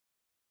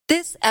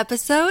This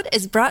episode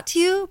is brought to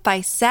you by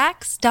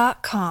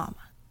Sax.com.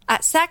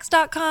 At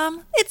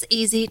Sax.com, it's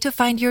easy to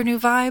find your new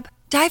vibe.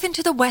 Dive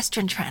into the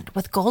Western trend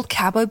with gold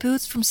cowboy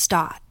boots from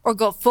Stott, or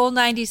go full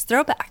 90s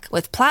throwback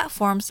with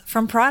platforms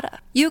from Prada.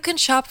 You can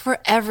shop for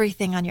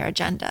everything on your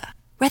agenda,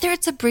 whether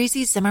it's a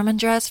breezy Zimmermann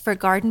dress for a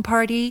garden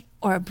party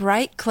or a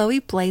bright Chloe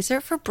blazer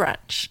for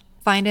brunch.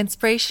 Find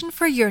inspiration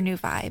for your new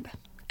vibe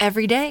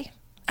every day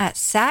at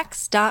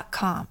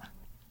Sax.com.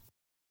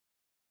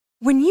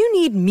 When you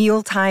need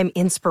mealtime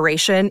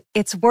inspiration,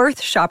 it's worth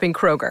shopping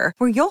Kroger,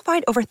 where you'll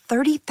find over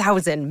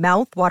 30,000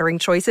 mouth-watering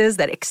choices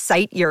that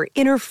excite your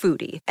inner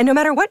foodie. And no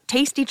matter what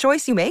tasty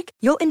choice you make,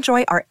 you'll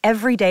enjoy our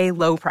everyday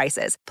low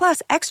prices,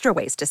 plus extra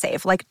ways to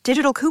save, like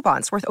digital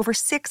coupons worth over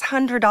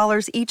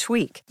 $600 each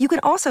week. You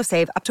can also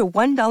save up to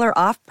 $1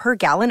 off per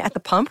gallon at the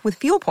pump with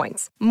fuel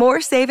points.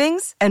 More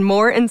savings and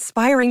more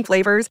inspiring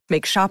flavors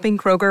make shopping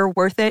Kroger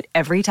worth it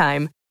every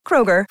time.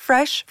 Kroger,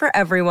 fresh for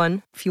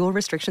everyone. Fuel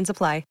restrictions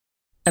apply.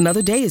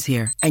 Another day is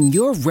here, and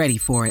you're ready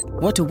for it.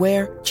 What to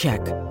wear? Check.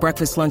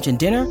 Breakfast, lunch, and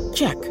dinner?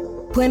 Check.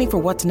 Planning for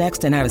what's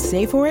next and how to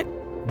save for it?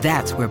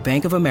 That's where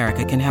Bank of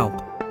America can help.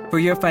 For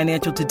your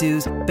financial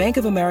to-dos, Bank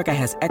of America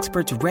has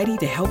experts ready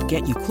to help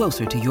get you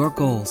closer to your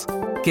goals.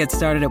 Get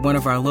started at one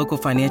of our local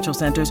financial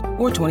centers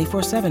or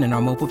 24/7 in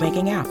our mobile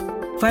banking app.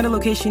 Find a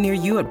location near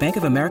you at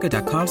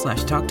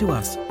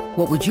bankofamerica.com/talktous.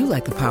 What would you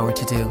like the power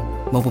to do?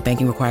 Mobile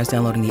banking requires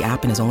downloading the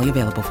app and is only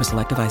available for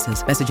select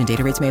devices. Message and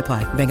data rates may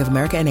apply. Bank of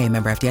America N.A.,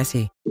 member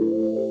FDIC.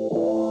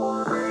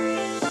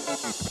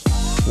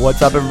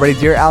 What's up, everybody?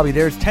 Dear Albie,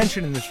 there's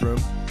tension in this room.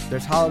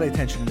 There's holiday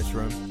tension in this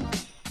room.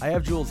 I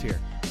have Jules here.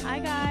 Hi,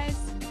 guys.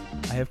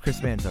 I have Chris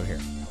Manzo here.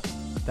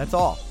 That's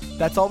all.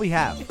 That's all we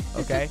have,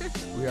 okay?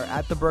 We are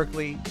at the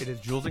Berkeley. It is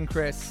Jules and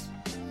Chris.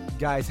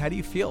 Guys, how do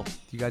you feel?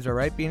 You guys all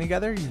right being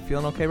together? You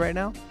feeling okay right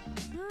now?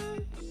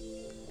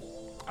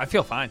 I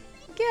feel fine.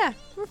 Yeah,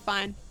 we're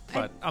fine.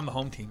 But I'm the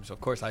home team, so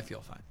of course I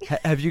feel fine.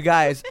 Have you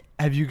guys,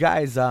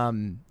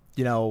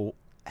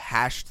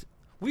 hashed?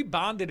 We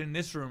bonded in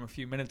this room a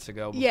few minutes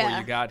ago before Yeah.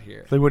 you got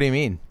here. Like, what do you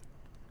mean?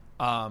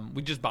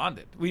 We just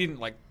bonded. We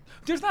didn't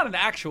there's not an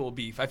actual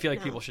beef. I feel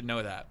like people should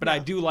know that. But I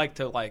do like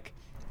to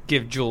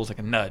give Jules like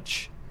a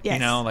nudge. Yes. You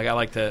know, I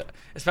like to,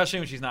 especially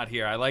when she's not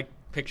here. I like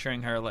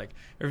picturing her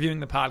reviewing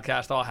the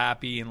podcast all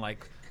happy and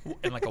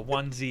in a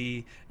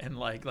onesie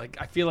and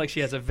I feel like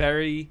she has a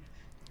very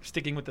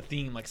sticking with the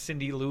theme,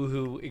 Cindy Lou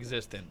Who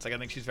existence. I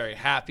think she's very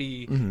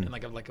happy in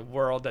a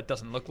world that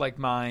doesn't look like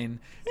mine.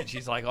 And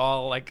she's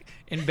all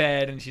in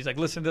bed and she's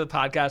listening to the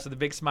podcast with a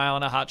big smile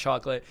and a hot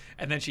chocolate.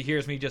 And then she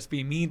hears me just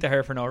be mean to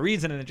her for no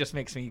reason. And it just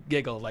makes me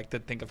giggle, to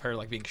think of her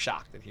being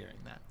shocked at hearing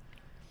that.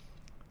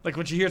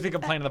 When she hears me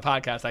complain on the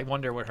podcast, I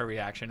wonder what her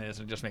reaction is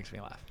and it just makes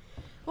me laugh.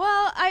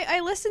 Well, I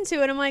listened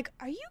to it. I'm like,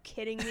 are you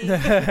kidding me?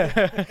 Because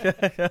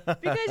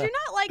you're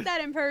not like that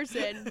in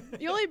person.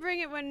 You only bring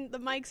it when the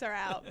mics are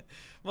out.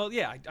 Well,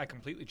 yeah, I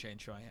completely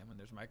change who I am when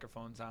there's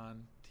microphones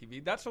on,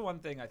 TV. That's the one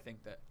thing I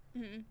think that,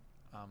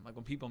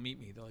 when people meet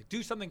me, they're like,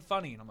 do something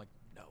funny. And I'm like,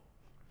 no.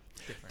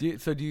 Do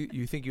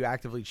you think you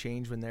actively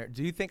change when they're...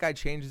 Do you think I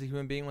change as a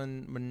human being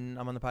when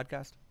I'm on the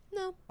podcast?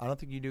 No. I don't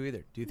think you do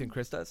either. Do you think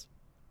Chris does?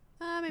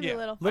 Maybe a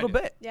little. Little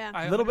bit. Yeah.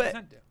 I A little bit.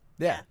 do.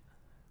 Yeah.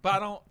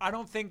 But I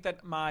don't think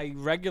that my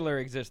regular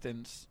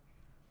existence,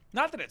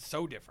 not that it's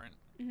so different.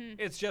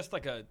 It's just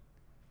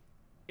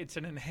it's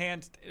an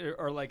enhanced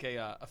or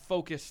a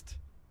focused,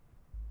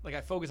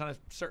 I focus on a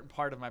certain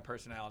part of my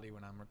personality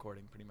when I'm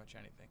recording pretty much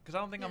anything. Because I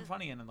don't think I'm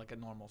funny in a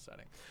normal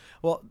setting.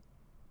 Well,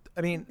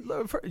 I mean,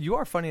 you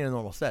are funny in a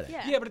normal setting.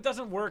 Yeah. Yeah, but it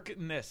doesn't work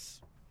in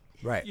this.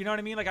 Right. You know what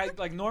I mean?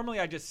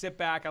 Normally I just sit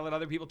back, I let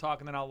other people talk,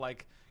 and then I'll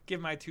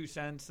give my 2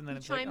 cents, and then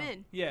it's chime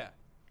in. Yeah.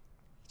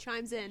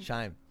 Chimes in.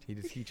 Chime.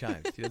 He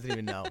chimes. He doesn't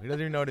even know. He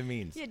doesn't even know what it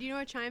means. Yeah, do you know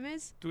what chime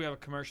is? Do we have a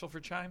commercial for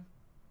Chime?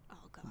 Oh,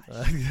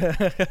 gosh.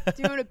 Do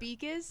you know what a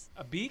beak is?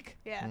 A beak?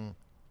 Yeah.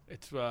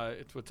 It's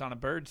what's on a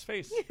bird's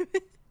face.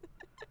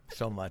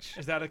 So much.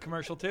 Is that a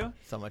commercial too?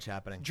 So much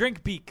happening.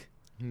 Drink beak.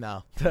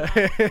 No. we don't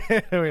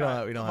have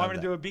Want me to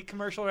that. do a beak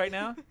commercial right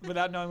now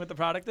without knowing what the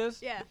product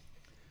is? Yeah.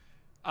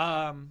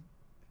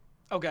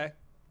 Okay.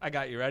 I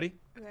got you. Ready?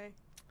 Okay.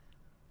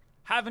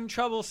 Having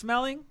trouble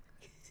smelling?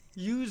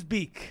 Use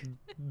Beak.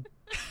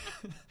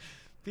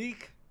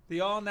 Beak,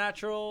 the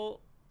all-natural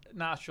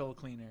nostril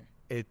cleaner.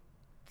 It's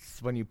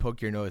when you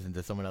poke your nose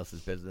into someone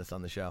else's business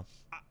on the show.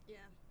 Yeah.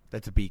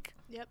 That's a beak.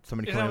 Yep.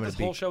 Somebody Isn't that claiming what a this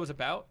beak. whole show is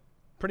about?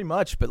 Pretty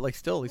much, but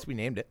still, at least we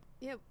named it.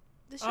 Yep.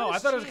 The show Oh, I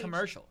has thought it was a changed.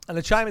 commercial. And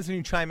the chime is when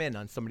you chime in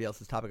on somebody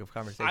else's topic of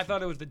conversation. I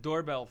thought it was the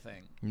doorbell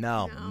thing.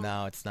 No,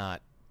 No. it's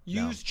not.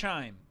 Use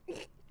Chime.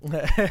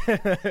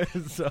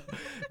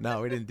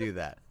 No, we didn't do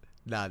that.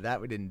 No, that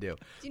we didn't do.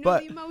 Do you know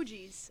But the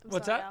emojis?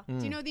 What's sorry, that? Al.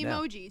 Do you know the yeah.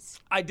 emojis?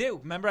 I do.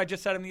 Remember, I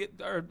just said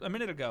a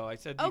minute ago. I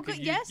said Oh, you could,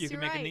 good. Yes, you could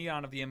you're make a right.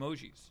 neon of the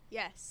emojis.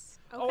 Yes.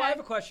 Okay. Oh, I have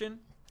a question.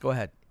 Go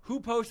ahead.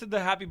 Who posted the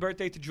happy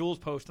birthday to Jules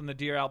post on the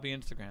Dear Albie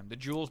Instagram? Did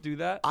Jules do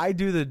that? I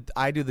do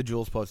the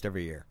Jules post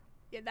every year.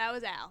 Yeah, that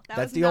was Al. That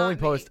That's was the not only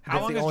me. post. How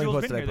That's long the has only Jules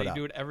post been that I here put that you out.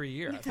 do it every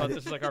year? I thought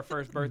this was our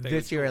first birthday.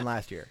 This with year Jules. and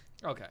last year.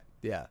 Okay.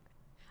 Yeah.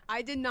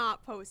 I did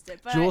not post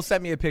it. But Jules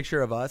sent me a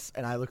picture of us,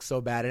 and I looked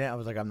so bad in it. I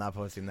was like, I'm not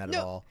posting that at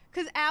no, all.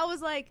 because Al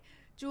was like,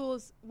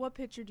 Jules, what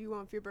picture do you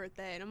want for your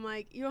birthday? And I'm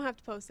like, you don't have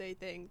to post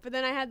anything. But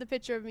then I had the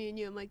picture of me and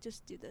you. I'm like,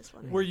 just do this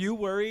one. Were you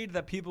worried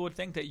that people would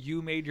think that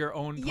you made your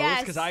own post?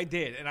 Yes. Because I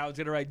did, and I was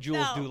going to write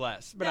Jules No. do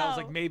less. But I was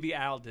No. like, maybe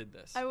Al did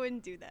this. I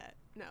wouldn't do that.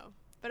 No.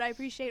 But I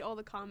appreciate all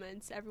the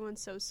comments.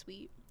 Everyone's so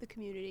sweet. The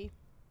community.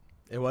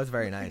 It was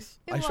very nice.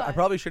 It I was.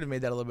 probably should have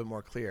made that a little bit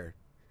more clear.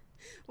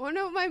 One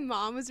of my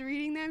mom was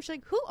reading them. She's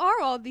like, who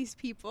are all these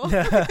people? How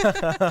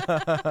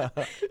do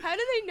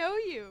they know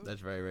you? That's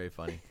very, very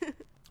funny.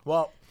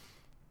 Well,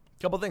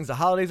 a couple things. The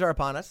holidays are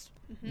upon us.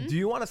 Mm-hmm. Do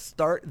you want to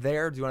start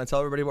there? Do you want to tell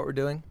everybody what we're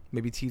doing?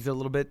 Maybe tease it a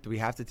little bit? Do we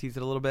have to tease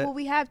it a little bit? Well,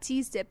 we have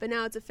teased it, but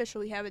now it's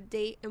official. We have a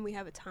date and we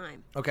have a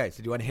time. Okay, so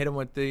do you want to hit them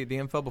with the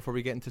info before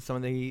we get into some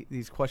of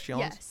these questions?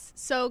 Yes.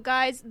 So,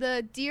 guys,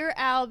 the Dear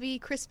Albie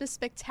Christmas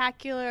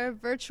Spectacular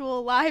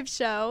virtual live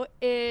show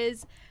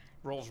is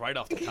Rolls right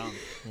off the tongue.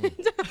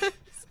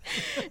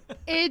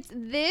 it's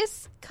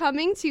this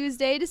coming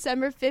Tuesday,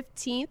 December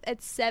 15th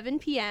at 7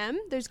 p.m.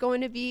 There's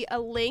going to be a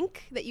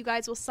link that you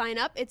guys will sign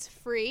up. It's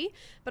free,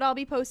 but I'll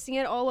be posting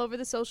it all over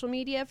the social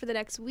media for the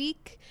next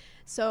week.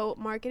 So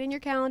mark it in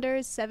your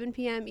calendars, 7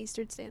 p.m.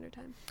 Eastern Standard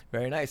Time.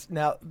 Very nice.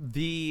 Now,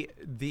 the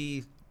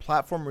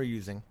platform we're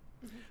using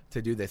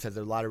to do this has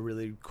a lot of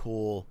really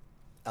cool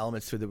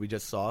elements to it that we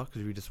just saw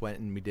because we just went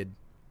and we did,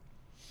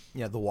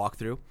 the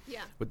walkthrough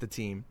with the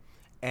team.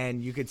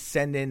 And you could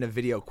send in a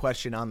video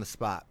question on the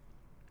spot,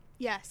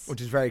 Yes.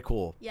 which is very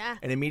cool. Yeah.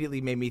 And immediately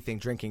made me think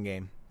drinking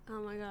game.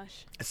 Oh, my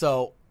gosh.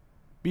 So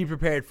be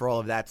prepared for all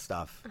of that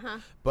stuff. Uh-huh.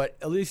 But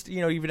at least,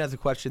 even as a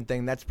question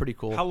thing, that's pretty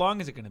cool. How long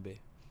is it going to be?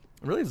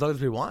 Really, as long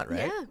as we want,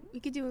 right? Yeah, we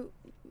could do,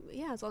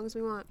 as long as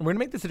we want. We're going to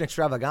make this an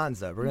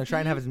extravaganza. We're going to try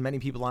and have as many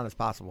people on as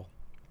possible.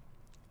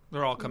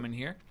 They're all coming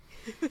here?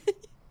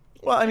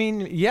 Well, I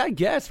mean, yeah, I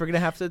guess. We're going to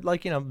have to, they're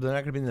not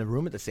going to be in the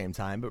room at the same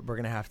time, but we're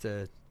going to have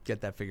to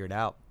get that figured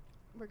out.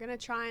 We're going to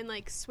try and,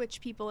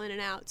 switch people in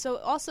and out. So,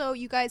 also,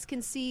 you guys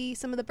can see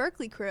some of the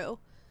Berkeley crew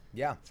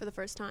Yeah. for the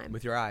first time.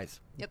 With your eyes.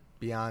 Yep.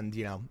 Beyond,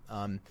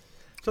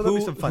 so there'll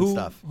be some fun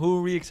stuff. Who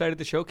are we excited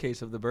to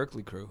showcase of the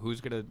Berkeley crew?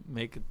 Who's going to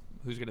make it?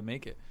 Who's going to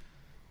make it?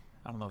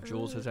 I don't know if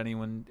Jules has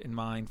anyone in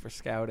mind for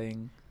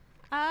scouting.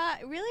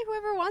 Really,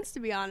 whoever wants to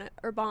be on it.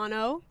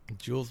 Urbano.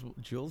 Jules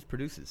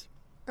produces.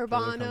 Whoever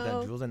comes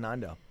down, Urbano. Jules and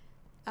Nando.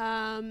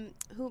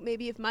 Who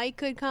maybe if Mike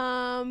could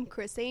come,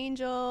 Chris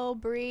Angel,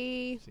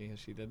 Bree. See how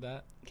she did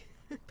that?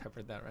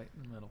 Peppered that right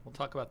in the middle. We'll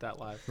talk about that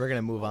live. We're going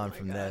to move on my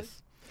from God.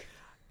 this.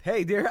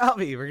 Hey, dear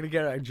Albie, we're going to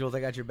get Jules,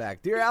 I got your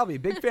back. Dear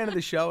Albie, big fan of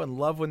the show and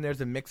love when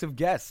there's a mix of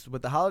guests.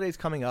 With the holidays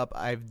coming up,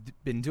 I've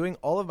been doing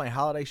all of my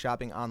holiday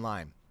shopping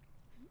online.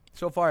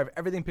 So far, I have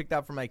everything picked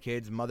out for my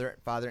kids, mother,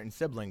 father, and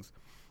siblings,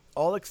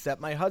 all except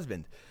my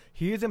husband.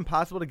 He is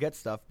impossible to get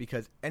stuff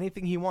because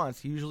anything he wants,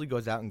 he usually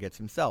goes out and gets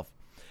himself.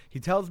 He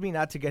tells me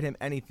not to get him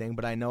anything,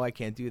 but I know I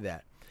can't do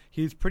that.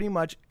 He's pretty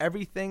much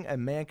everything a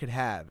man could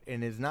have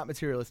and is not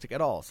materialistic at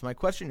all. So my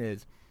question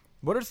is,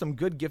 what are some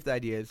good gift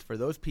ideas for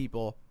those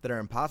people that are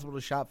impossible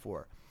to shop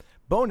for?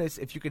 Bonus,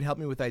 if you could help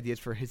me with ideas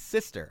for his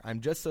sister. I'm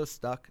just so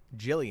stuck.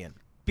 Jillian.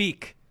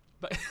 Beak.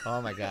 But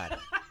Oh, my God.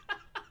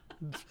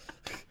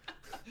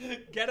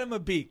 get him a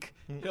beak.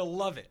 He'll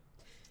love it.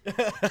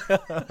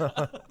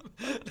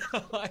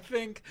 I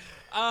think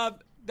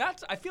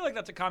I feel like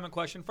that's a common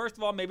question. First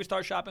of all, maybe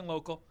start shopping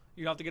local.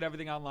 You don't have to get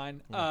everything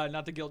online.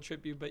 Not to guilt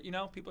trip you, but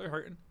people are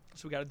hurting,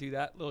 so we got to do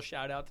that. Little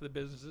shout out to the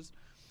businesses.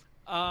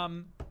 I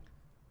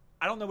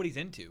don't know what he's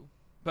into,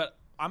 but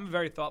I'm a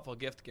very thoughtful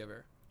gift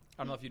giver.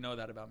 I don't know if you know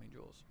that about me,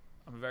 Jules.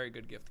 I'm a very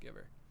good gift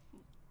giver.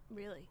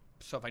 Really?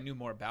 So if I knew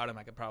more about him,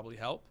 I could probably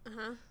help.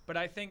 Uh-huh. But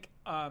I think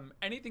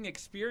anything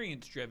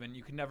experience-driven,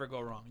 you can never go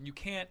wrong. You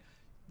can't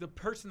 – the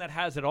person that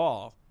has it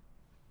all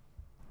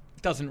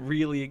doesn't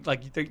really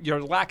 –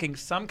 you're lacking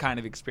some kind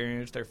of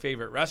experience, their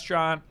favorite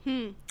restaurant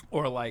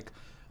or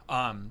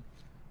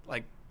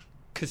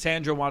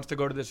Cassandra wants to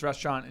go to this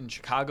restaurant in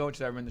Chicago and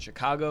she's never been to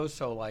Chicago.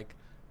 So, I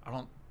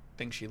don't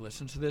think she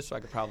listens to this, so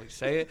I could probably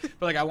say it.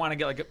 But, I want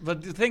to get,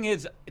 but the thing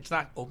is, it's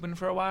not open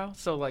for a while.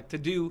 So, to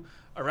do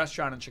a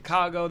restaurant in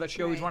Chicago that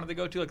she always Right. wanted to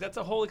go to, that's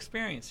a whole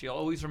experience. You'll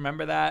always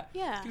remember that.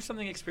 Yeah. Do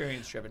something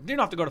experience-driven. You don't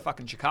have to go to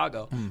fucking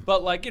Chicago.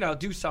 But,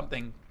 do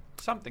something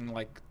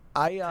like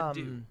I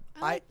do. I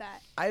like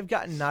that. I've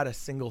gotten not a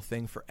single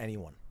thing for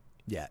anyone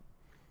yet,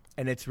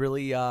 and it's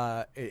really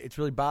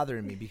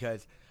bothering me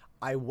because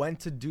I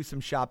went to do some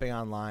shopping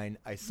online.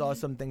 I saw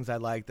some things I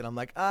liked, and I'm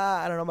like,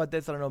 I don't know about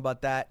this, I don't know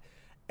about that,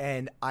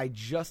 and I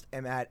just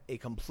am at a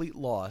complete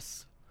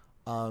loss.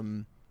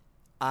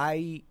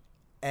 I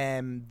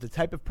am the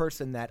type of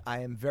person that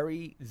I am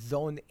very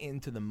zoned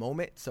into the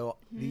moment, so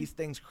these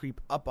things creep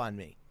up on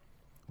me.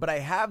 But I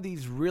have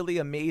these really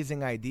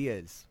amazing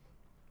ideas.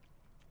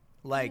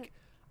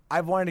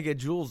 I've wanted to get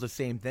Jules the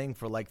same thing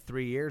for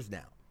 3 years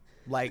now.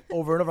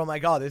 Over and over, I'm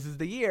like, oh, this is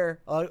the year.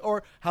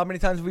 Or how many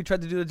times have we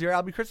tried to do the Dear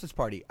Albie Christmas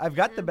party? I've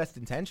got the best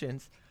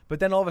intentions, but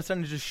then all of a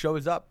sudden it just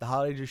shows up. The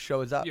holiday just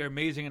shows up. You're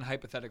amazing in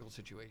hypothetical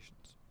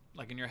situations.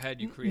 Like in your head,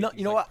 you create. No, these,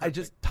 you know like,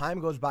 what? Time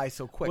goes by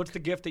so quick. What's the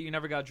gift that you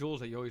never got Jules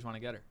that you always want to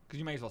get her? Because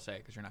you may as well say it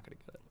because you're not going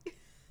to get it.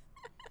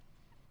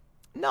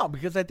 No,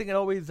 because I think it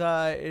always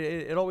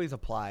it always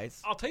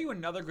applies. I'll tell you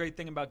another great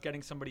thing about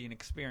getting somebody an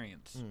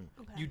experience.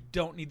 Okay. You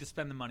don't need to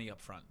spend the money up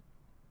front.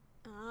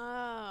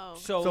 Oh.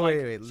 So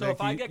wait, so like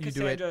if I you get do it-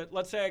 Cassandra,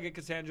 let's say I get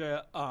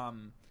Cassandra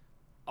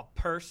a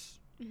purse,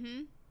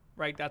 Mm-hmm.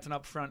 right? That's an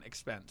upfront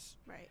expense.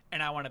 Right.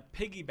 And I want to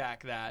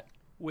piggyback that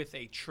with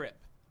a trip.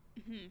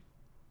 Mm-hmm.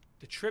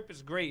 The trip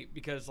is great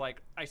because,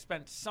 like, I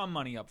spent some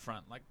money up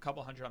front, like a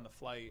couple $100 on the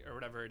flight or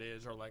whatever it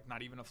is, or, like,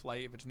 not even a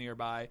flight if it's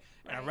nearby,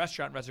 and a Right.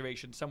 restaurant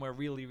reservation somewhere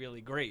really,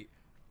 really great.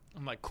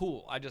 I'm like,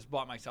 cool. I just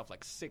bought myself,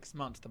 like, 6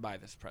 months to buy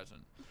this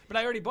present. But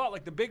I already bought,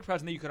 like, the big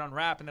present that you could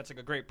unwrap, and that's, like,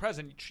 a great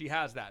present. She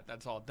has that.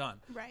 That's all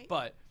done. Right.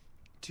 But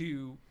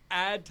to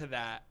add to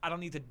that, I don't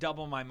need to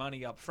double my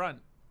money up front.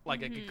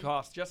 Like, it could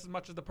cost just as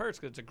much as the purse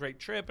because it's a great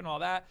trip and all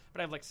that,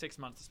 but I have, like, 6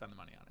 months to spend the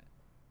money on it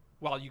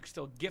while you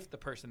still gift the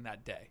person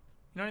that day.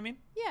 You know what I mean?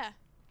 Yeah.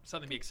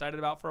 Something to be excited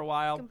about for a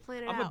while. can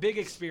plan it I'm a out. big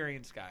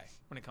experience guy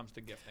when it comes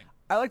to gifting.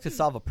 I like to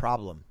solve a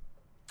problem.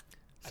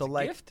 So As a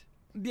like, gift?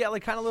 yeah,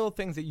 like kind of little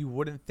things that you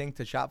wouldn't think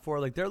to shop for.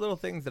 Like there are little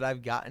things that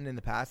I've gotten in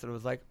the past that I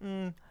was like,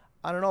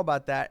 I don't know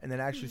about that, and then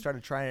actually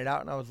started trying it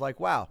out, and I was like,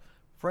 wow.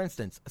 For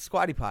instance, a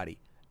squatty potty.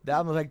 That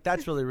I was like,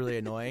 that's really really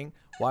annoying.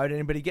 Why would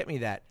anybody get me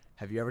that?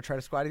 Have you ever tried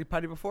a squatty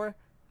potty before?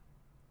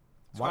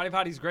 Squatty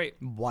potty's great.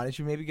 Why don't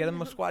you maybe get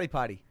him a squatty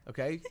potty?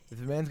 Okay, if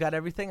the man's got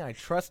everything, I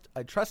trust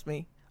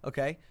me.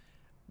 Okay,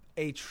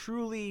 a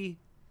truly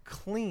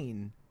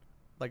clean,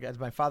 like as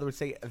my father would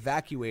say,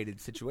 evacuated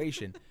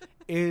situation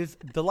is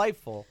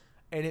delightful,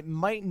 and it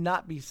might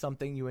not be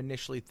something you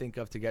initially think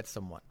of to get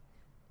someone.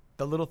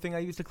 The little thing I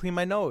used to clean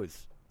my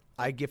nose,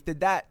 I gifted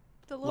that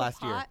The little last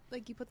pot, year.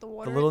 like you put the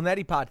water The little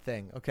neti pot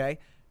thing. Okay,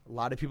 a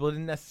lot of people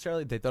didn't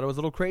necessarily. They thought I was a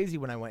little crazy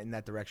when I went in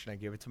that direction. I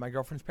gave it to my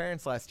girlfriend's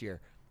parents last year.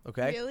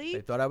 Okay, Really?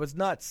 They thought I was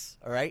nuts.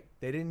 All right,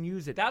 they didn't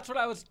use it. That's what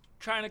I was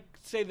trying to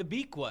say the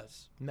beak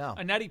was. No.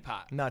 A neti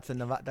pot. No, that's a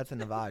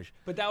navage.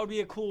 But that would be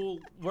a cool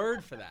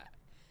word for that.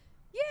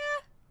 Yeah,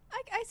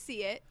 I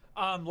see it.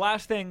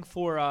 Last thing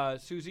for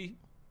Susie.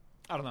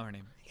 I don't know her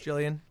name.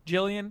 Jillian,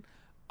 Jillian.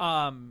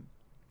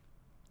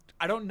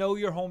 I don't know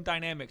your home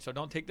dynamic, so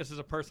don't take this as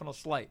a personal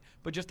slight,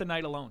 but just a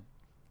night alone.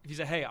 If you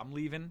say, hey, I'm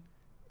leaving,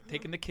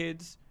 taking the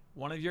kids,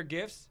 one of your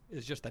gifts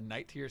is just a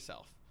night to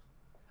yourself.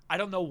 I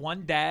don't know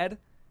one dad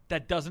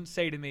that doesn't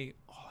say to me,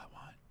 all I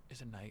want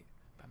is a night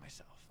by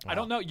myself. I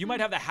don't know. You might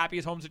have the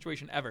happiest home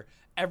situation ever.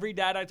 Every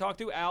dad I talk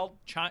to, Al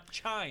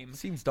chimes.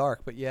 seems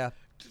dark, but yeah.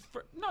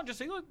 Just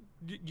say, look,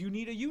 you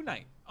need a you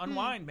night.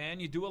 Unwind, man.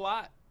 You do a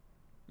lot.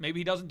 Maybe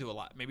he doesn't do a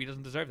lot. Maybe he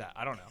doesn't deserve that.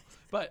 I don't know.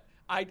 But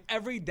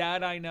every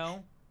dad I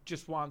know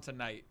just wants a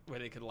night where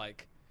they could,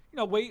 like,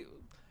 wait,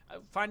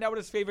 find out what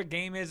his favorite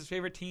game is, his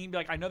favorite team. Be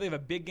like, I know they have a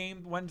big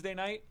game Wednesday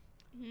night.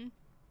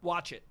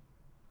 Watch it.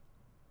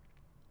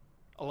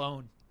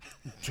 Alone.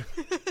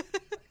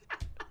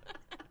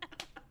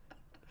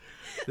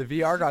 The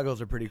VR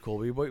goggles are pretty cool.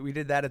 We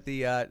did that at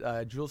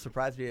the Jules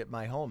surprised me at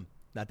my home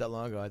not that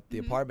long ago at the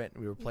apartment.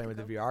 We were playing with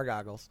the VR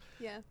goggles.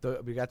 Yeah.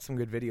 We got some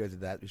good videos of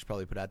that. We should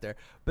probably put out there.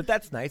 But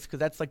that's nice because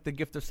that's like the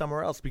gift of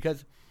somewhere else.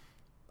 Because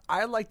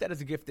I like that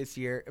as a gift this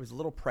year. It was a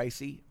little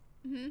pricey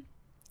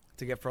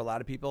to get for a lot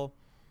of people.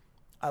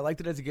 I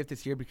liked it as a gift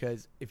this year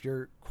because if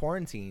you're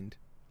quarantined,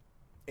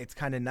 it's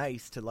kind of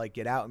nice to like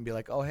get out and be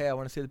like, oh hey, I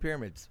want to see the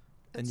pyramids.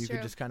 And That's you true.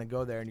 could just kind of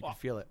go there and you can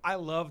feel it. I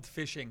loved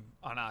fishing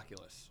on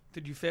Oculus.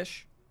 Did you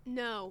fish?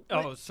 No. Oh,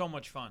 but it was so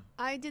much fun.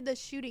 I did the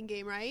shooting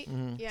game, right?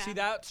 Yeah. See,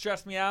 that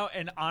stressed me out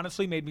and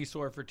honestly made me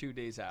sore for 2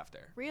 days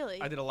after.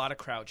 Really? I did a lot of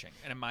crouching,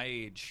 and at my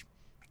age,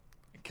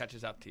 it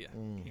catches up to you,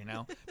 you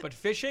know? But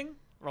fishing,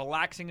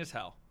 relaxing as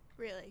hell.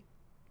 Really?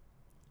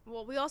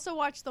 Well, we also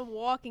watched the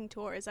walking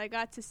tours. I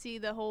got to see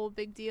the whole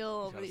big deal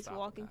over gotta these stop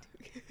walking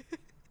with tours.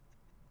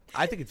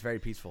 I think it's very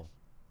peaceful.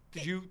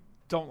 Did you?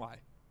 Don't lie.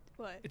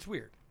 What? It's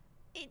weird.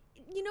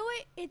 You know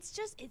what? It's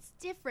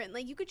different.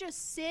 Like, you could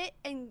just sit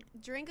and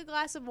drink a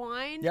glass of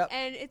wine, Yep.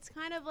 and it's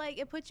kind of like,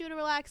 it puts you in a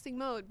relaxing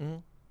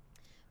mode.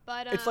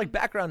 But It's like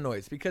background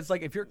noise because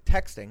like if you're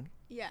texting,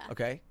 yeah.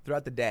 okay,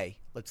 throughout the day,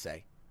 let's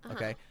say,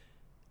 okay,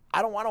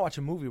 I don't want to watch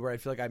a movie where I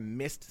feel like I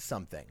missed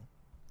something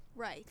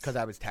Right. because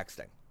I was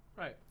texting.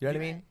 Right. You know what I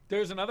mean?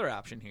 There's another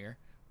option here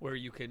where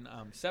you can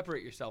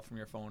separate yourself from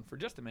your phone for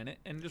just a minute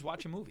and just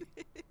watch a movie.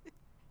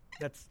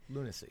 That's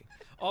lunacy.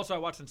 Also, I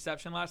watched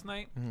Inception last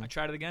night. I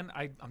tried it again.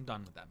 I'm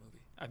done with that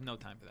movie. I have no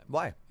time for that movie.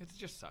 Why? It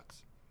just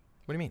sucks.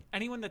 What do you mean?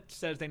 Anyone that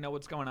says they know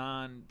what's going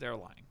on, they're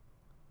lying.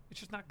 It's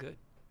just not good.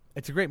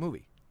 It's a great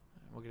movie.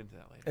 We'll get into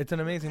that later. It's an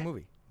amazing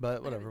movie.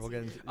 But whatever, we'll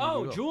get into it.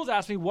 Oh, Jules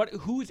asked me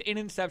who's in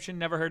Inception.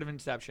 Never heard of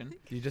Inception.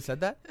 You just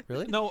said that?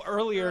 Really? No,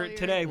 earlier Earlier.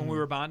 today when we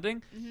were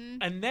bonding.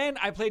 And then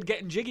I played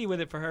Getting Jiggy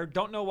with it for her.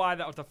 Don't know why.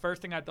 That was the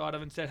first thing I thought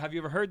of and said, have you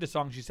ever heard the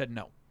song? She said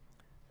no.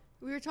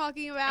 We were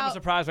talking I was about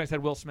surprised when I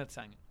said Will Smith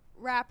sang it.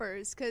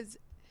 rappers, because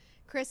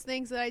Chris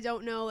thinks that I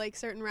don't know, like,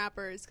 certain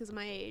rappers because of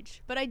my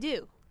age. But I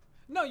do.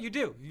 No, you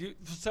do.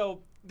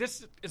 So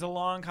this is a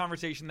long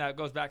conversation that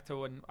goes back to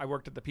when I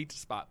worked at the pizza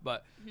spot.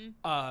 But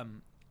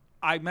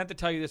I meant to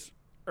tell you this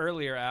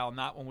earlier, Al,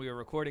 not when we were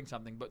recording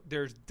something. But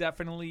there's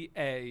definitely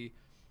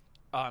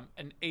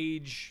an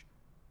age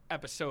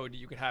episode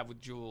you could have with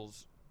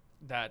Jules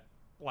that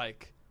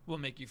like will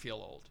make you feel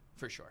old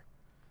for sure.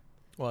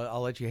 Well,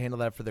 I'll let you handle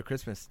that for the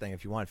Christmas thing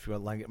if you want. If you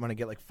want to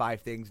get like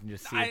 5 things and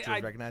just see if you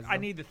recognize them. I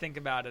need to think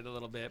about it a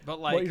little bit. But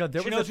like, Well,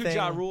 she knows who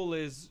Ja Rule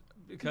is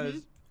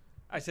because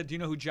I said, do you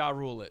know who Ja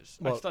Rule is?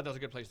 I just thought that was a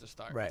good place to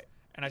start. Right.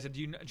 And I said, do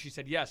you know? And she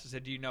said, yes. I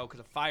said, do you know because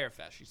of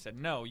Firefest? She said,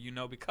 no, you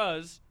know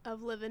because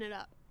of Living It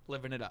Up.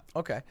 Living It Up.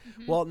 Okay.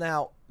 Well,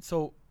 now,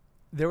 so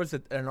there was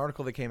an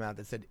article that came out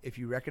that said if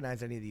you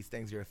recognize any of these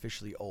things, you're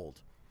officially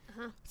old.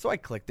 So I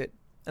clicked it,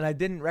 and I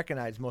didn't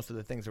recognize most of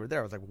the things that were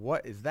there. I was like,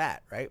 what is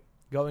that, right?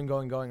 Going,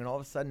 and all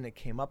of a sudden it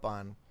came up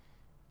on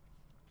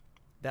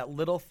that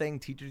little thing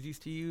teachers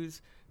used to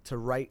use to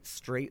write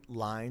straight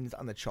lines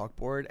on the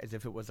chalkboard as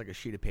if it was like a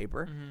sheet of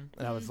paper.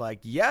 And I was like,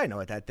 yeah, I know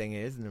what that thing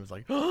is. And it was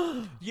like,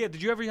 Yeah.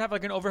 Did you ever have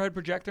like an overhead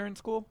projector in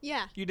school?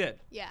 Yeah. You did?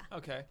 Yeah.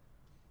 Okay.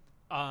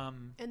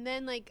 And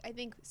then like I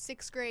think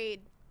 6th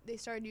grade they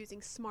started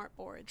using smart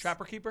boards.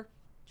 Trapper Keeper?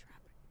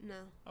 No.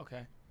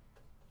 Okay.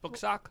 Book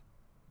Sock?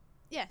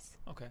 Yes.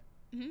 Okay.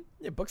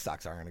 yeah, book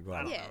socks aren't going to go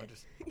out. Yeah. No,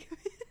 just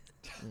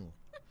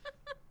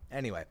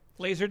Anyway,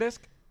 Laserdisc?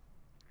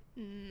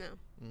 No.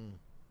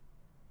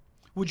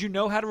 Would you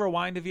know how to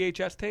rewind a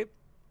VHS tape?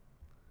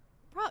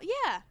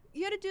 Yeah.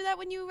 You had to do that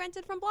when you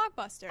rented from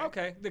Blockbuster.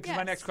 Okay. Because my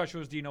Yes. next question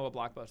was, do you know what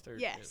Blockbuster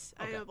is? Yes,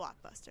 Okay. I know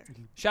Blockbuster.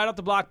 Shout out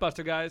to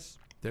Blockbuster, guys.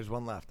 there's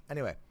one left.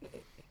 Anyway,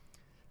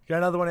 got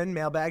another one in,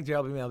 mailbag,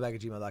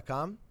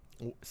 jlbmailbag@gmail.com.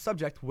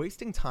 Subject,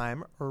 wasting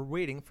time or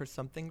waiting for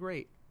something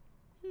great.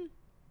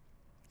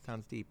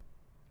 Sounds deep.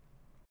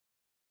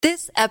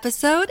 This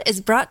episode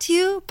is brought to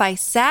you by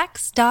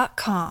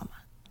Sax.com.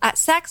 At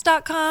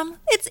Sax.com,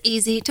 it's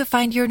easy to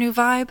find your new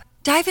vibe.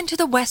 Dive into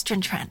the Western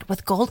trend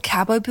with gold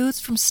cowboy boots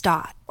from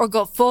Stott, or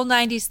go full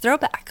 90s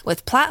throwback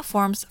with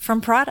platforms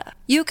from Prada.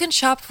 You can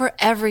shop for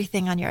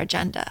everything on your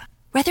agenda,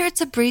 whether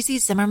it's a breezy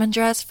Zimmermann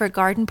dress for a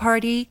garden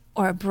party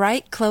or a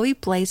bright Chloe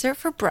blazer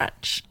for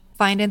brunch.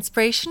 Find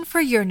inspiration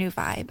for your new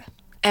vibe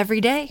every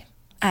day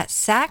at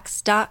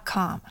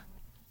Sax.com.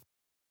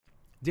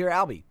 Dear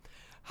Albie,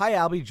 hi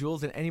Albie,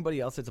 Jules, and anybody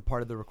else that's a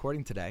part of the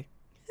recording today.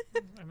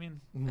 I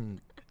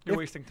mean, you're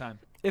wasting time.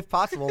 If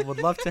possible, would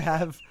love to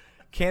have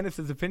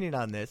Candace's opinion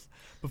on this.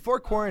 Before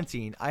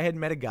quarantine, I had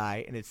met a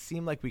guy, and it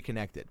seemed like we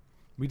connected.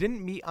 We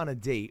didn't meet on a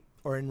date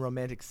or in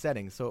romantic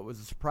settings, so it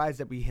was a surprise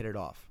that we hit it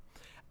off.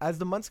 As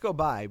the months go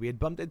by, we had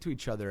bumped into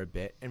each other a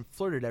bit and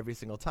flirted every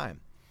single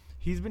time.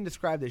 He's been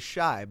described as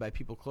shy by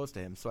people close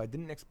to him, so I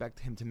didn't expect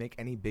him to make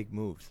any big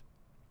moves.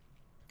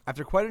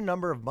 After quite a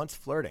number of months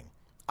flirting,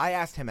 I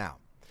asked him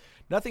out.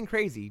 Nothing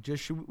crazy,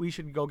 just we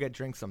should go get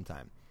drinks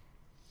sometime.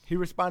 He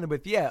responded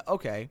with, yeah,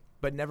 okay,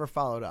 but never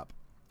followed up.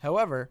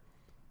 However,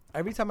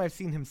 every time I've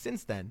seen him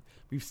since then,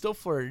 we've still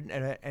flirted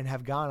and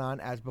have gone on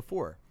as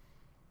before.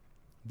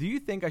 Do you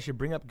think I should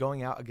bring up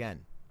going out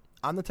again?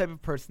 I'm the type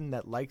of person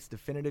that likes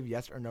definitive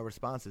yes or no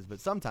responses, but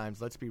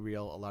sometimes, let's be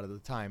real, a lot of the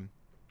time,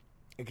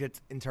 it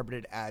gets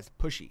interpreted as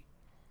pushy.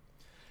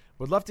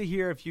 Would love to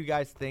hear if you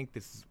guys think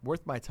this is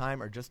worth my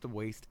time or just a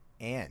waste.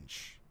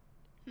 Ange.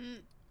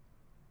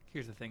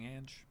 Here's the thing,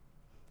 Ange.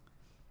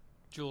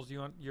 Jules, you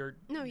want your?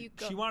 No, you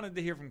go. She wanted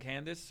to hear from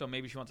Candace, so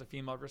maybe she wants a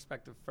female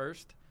perspective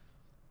first.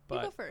 You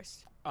go But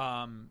first.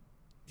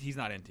 he's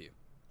not into you.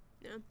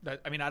 No.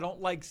 I mean, I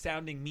don't like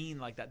sounding mean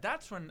like that.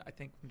 That's when I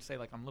think say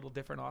like I'm a little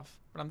different off,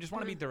 but I just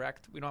want to be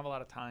direct. We don't have a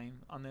lot of time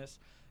on this.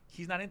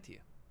 He's not into you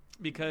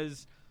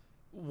because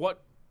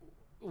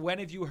when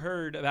have you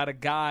heard about a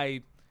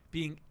guy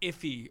being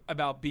iffy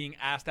about being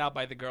asked out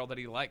by the girl that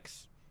he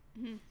likes?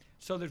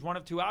 So there's one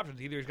of two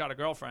options. Either he's got a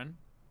girlfriend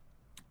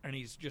and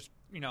he's just,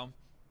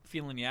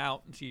 feeling you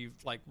out and see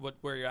like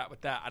where you're at with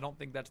that. I don't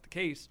think that's the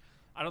case.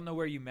 I don't know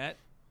where you met.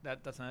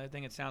 That's another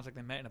thing. It sounds like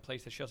they met in a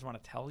place that she doesn't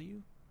want to tell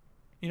you.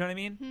 You know what I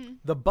mean?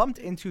 The bumped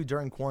into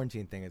during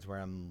quarantine thing is where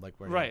I'm like,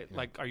 Right.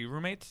 Like, are you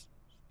roommates?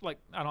 Like,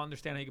 I don't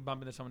understand how you could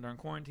bump into someone during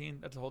quarantine.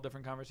 That's a whole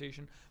different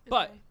conversation.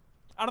 But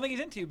I don't think he's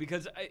into you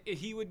because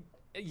he would,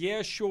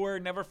 yeah, sure,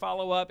 never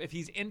follow up. If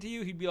he's into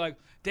you, he'd be like,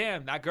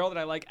 damn, that girl that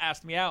I like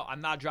asked me out.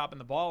 I'm not dropping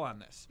the ball on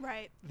this.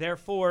 Right.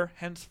 Therefore,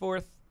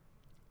 henceforth,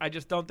 I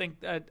just don't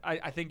think that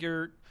I think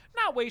you're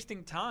not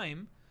wasting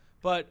time.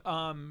 But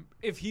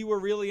if he were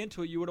really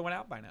into it, you would have went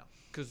out by now.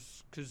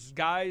 Because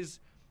guys,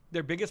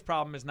 their biggest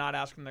problem is not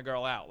asking the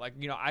girl out. Like,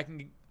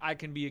 I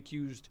can be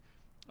accused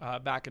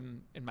back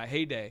in my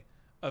heyday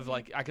of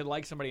like I could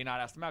like somebody and not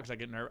ask them out because I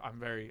get nervous.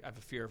 I have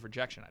a fear of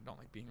rejection. I don't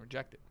like being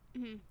rejected.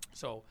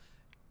 So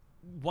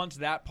once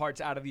that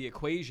part's out of the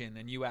equation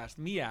and you asked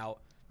me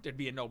out, it'd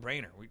be a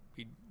no-brainer.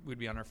 We'd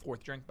be on our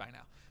 4th drink by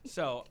now.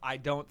 So I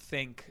don't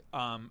think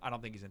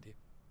he's into you.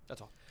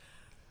 That's all.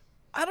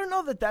 I don't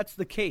know that that's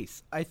the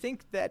case. I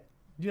think that,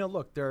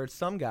 look, there are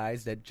some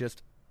guys that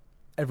just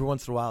every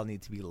once in a while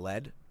need to be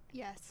led.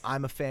 Yes.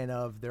 I'm a fan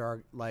of, there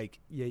are like,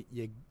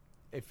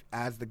 if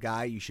as the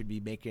guy you should be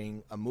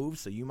making a move,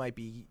 so you might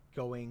be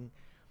going,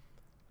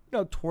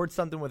 towards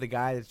something with a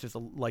guy that's just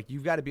like,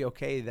 you've got to be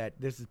okay that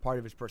this is part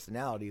of his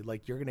personality.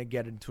 Like, you're going to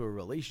get into a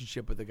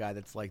relationship with a guy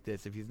that's like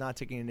this. If he's not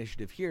taking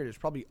initiative here, there's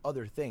probably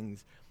other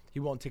things he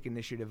won't take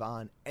initiative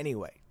on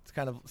anyway. It's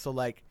kind of, so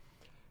like,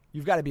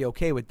 you've got to be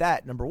okay with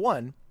that, number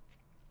one.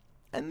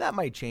 And that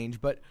might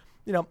change, but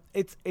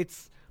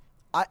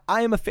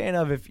I am a fan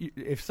of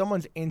if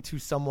someone's into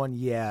someone,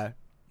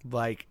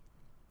 like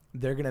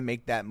they're going to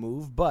make that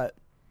move, but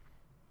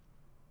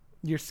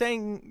you're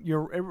saying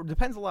it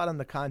depends a lot on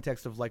the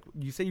context of, like,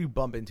 you say you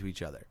bump into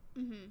each other.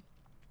 Mm-hmm.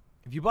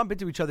 If you bump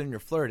into each other and you're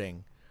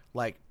flirting,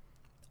 like,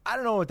 I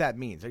don't know what that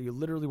means. Are you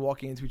literally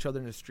walking into each other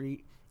in the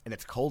street and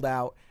it's cold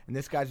out and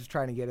this guy's just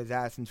trying to get his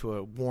ass into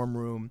a warm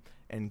room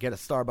and get a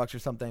Starbucks or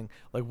something?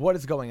 Like, what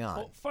is going on?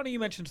 Well, funny you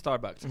mentioned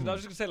Starbucks, because I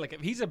was just going to say, like,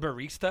 if he's a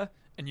barista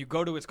and you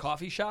go to his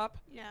coffee shop,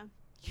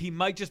 he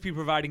might just be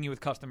providing you with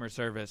customer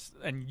service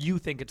and you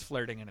think it's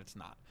flirting and it's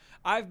not.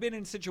 I've been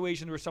in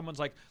situations where someone's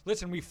like,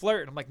 listen, we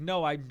flirt. And I'm like,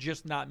 no, I'm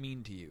just not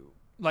mean to you.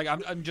 Like,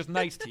 I'm just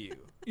nice to you.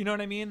 You know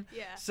what I mean?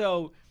 Yeah.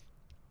 So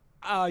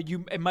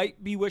it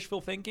might be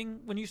wishful thinking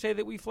when you say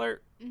that we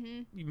flirt.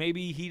 Mm-hmm.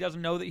 Maybe he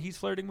doesn't know that he's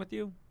flirting with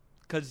you,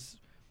 because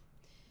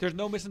there's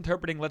no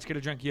misinterpreting, let's get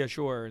a drink, yeah,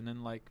 sure. And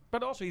then, like,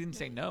 but also he didn't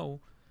say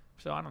no.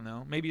 So I don't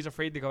know. Maybe he's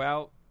afraid to go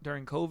out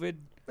during COVID.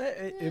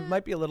 It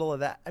might be a little of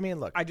that. I mean,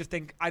 look. I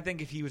think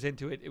if he was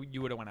into it,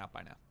 you would have went out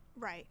by now.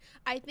 Right.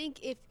 I think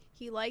if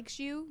he likes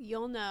you,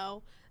 you'll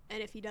know.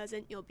 And if he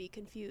doesn't, you'll be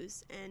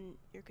confused. And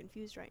you're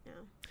confused right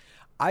now.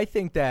 I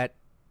think that.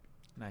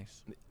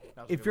 Nice.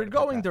 If you're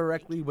going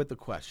directly with the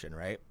question,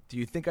 right? Do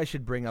you think I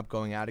should bring up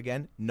going out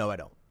again? No, I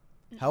don't.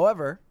 Mm-hmm.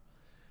 However,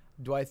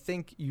 do I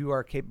think you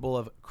are capable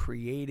of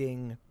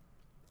creating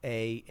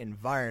a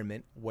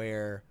environment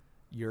where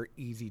you're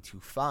easy to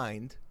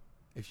find?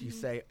 If you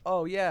say,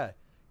 oh, yeah,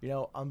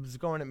 I'm just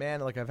going to, man,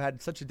 like, I've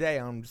had such a day.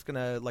 I'm just going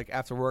to, like,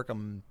 after work,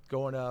 I'm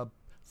going to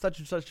such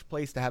and such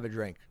place to have a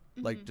drink.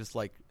 Mm-hmm. Like, just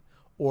like,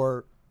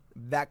 or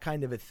that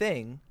kind of a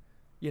thing.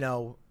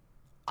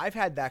 I've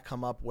had that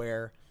come up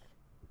where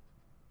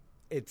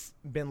it's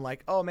been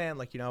like, oh, man,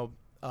 like,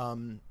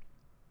 I've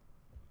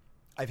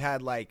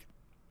had, like,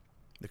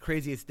 the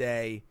craziest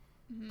day.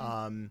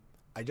 Mm-hmm.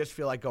 I just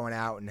feel like going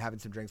out and having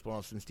some drinks, blowing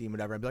off some steam,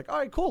 whatever. I'd be like, all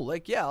right, cool.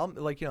 Like, yeah, I'll,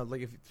 like,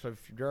 like,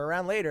 if you're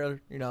around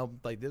later,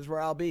 like, this is where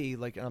I'll be.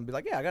 Like, and I'll be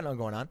like, yeah, I got nothing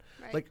going on.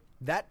 Right. Like,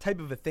 that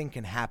type of a thing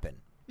can happen,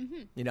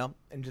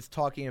 and just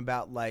talking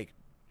about, like,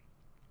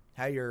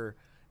 how your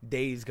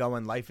day's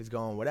going, life is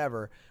going,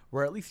 whatever,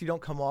 where at least you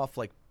don't come off,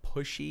 like,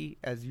 pushy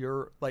as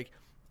you're, like,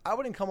 I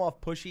wouldn't come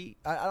off pushy.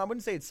 I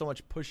wouldn't say it's so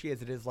much pushy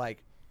as it is,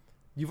 like,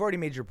 you've already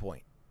made your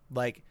point.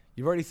 Like,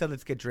 you've already said,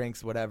 let's get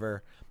drinks,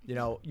 whatever. You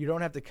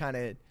don't have to kind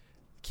of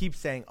keep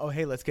saying, oh,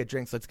 hey, let's get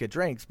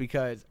drinks,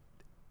 because,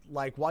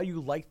 like, while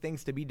you like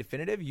things to be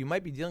definitive, you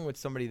might be dealing with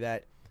somebody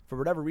that, for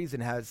whatever reason,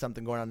 has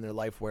something going on in their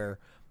life where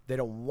they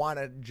don't want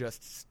to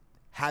just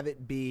have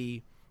it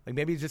be, like,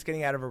 maybe he's just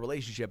getting out of a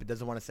relationship. It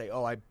doesn't want to say,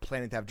 oh, I'm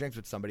planning to have drinks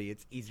with somebody.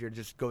 It's easier to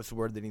just go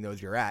somewhere that he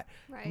knows you're at.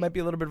 Right. It might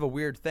be a little bit of a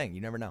weird thing. You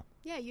never know.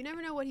 Yeah, you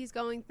never know what he's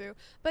going through.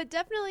 But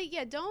definitely,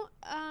 don't,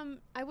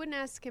 I wouldn't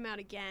ask him out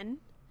again.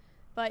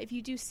 But if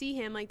you do see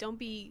him, like, don't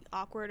be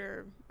awkward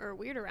or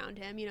weird around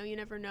him. You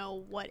never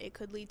know what it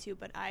could lead to.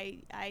 But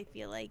I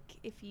feel like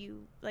if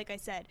you, like I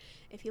said,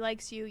 if he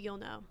likes you, you'll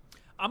know.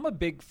 I'm a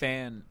big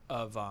fan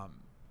of,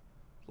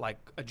 like,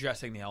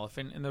 addressing the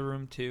elephant in the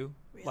room, too.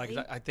 Really?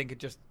 Like, I think it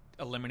just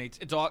eliminates.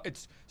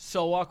 It's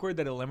so awkward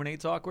that it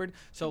eliminates awkward.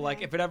 So,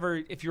 like,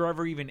 if you're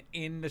ever even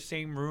in the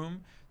same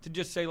room, to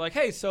just say, like,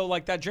 hey, so,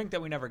 like, that drink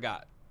that we never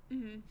got.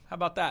 Mm-hmm. How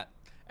about that?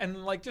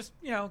 And, like, just,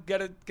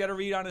 get a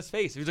read on his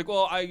face. He's like,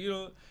 well,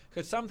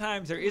 because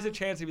sometimes there is a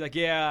chance he'd be like,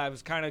 yeah, I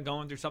was kind of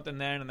going through something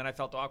then, and then I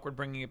felt awkward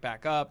bringing it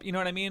back up. You know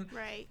what I mean?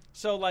 Right.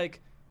 So,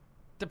 like,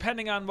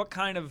 depending on what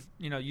kind of,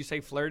 you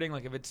say flirting,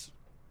 like,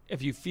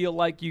 if you feel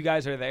like you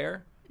guys are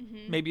there,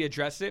 maybe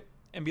address it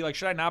and be like,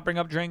 should I not bring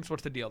up drinks?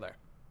 What's the deal there?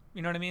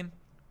 You know what I mean?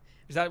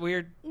 Is that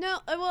weird? No,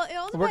 well, it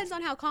all depends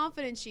on how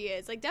confident she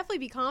is. Like, definitely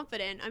be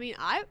confident. I mean,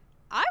 I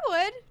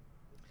would.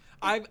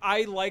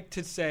 I like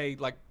to say,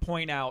 like,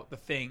 point out the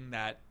thing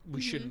that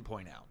we shouldn't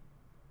point out.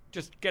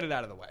 Just get it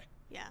out of the way.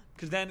 Yeah.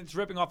 Because then it's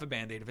ripping off a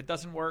Band-Aid. If it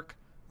doesn't work,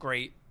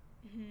 great.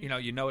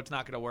 Mm-hmm. You know it's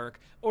not going to work.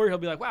 Or he'll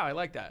be like, wow, I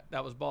like that.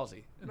 That was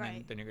ballsy. And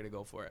then you're going to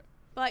go for it.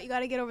 But you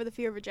got to get over the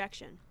fear of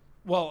rejection.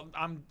 Well,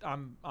 I'm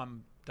done.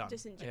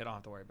 Just in general. I don't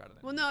have to worry about it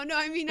anymore. Well, no,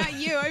 I mean, not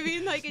you. I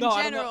mean, like, in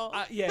general.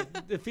 Yeah,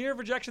 the fear of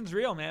rejection's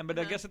real, man. But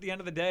I guess at the end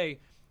of the day,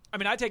 I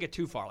mean, I take it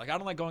too far. Like, I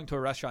don't like going to a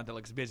restaurant that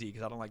looks busy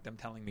because I don't like them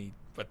telling me,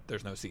 but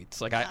there's no seats.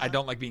 Like, I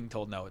don't like being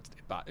told no.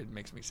 It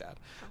makes me sad.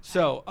 Okay.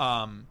 So,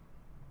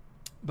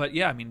 but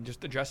yeah, I mean,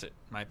 just address it,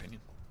 in my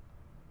opinion.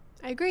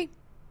 I agree.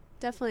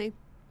 Definitely.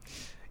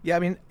 Yeah, I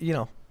mean,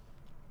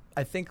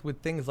 I think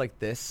with things like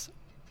this,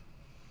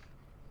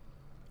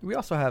 we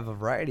also have a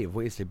variety of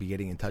ways to be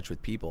getting in touch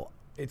with people.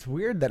 It's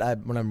weird that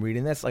when I'm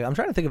reading this, like, I'm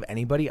trying to think of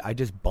anybody I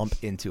just bump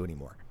into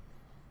anymore.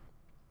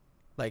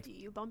 Like, do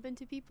you bump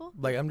into people?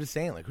 Like, I'm just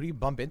saying, like, who do you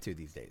bump into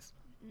these days?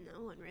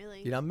 No one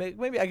really. You know,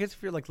 maybe I guess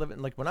if you're like living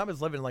like when I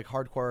was living like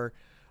hardcore.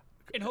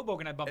 In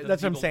Hoboken, I bumped into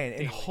That's what I'm people saying. In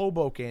daily.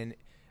 Hoboken,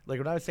 like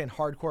when I was saying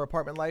hardcore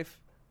apartment life,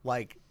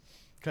 like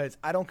because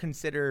I don't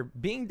consider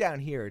being down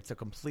here. It's a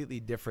completely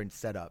different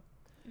setup.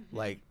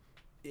 Like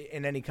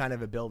in any kind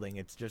of a building,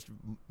 it's just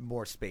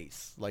more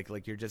space.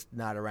 Like you're just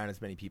not around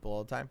as many people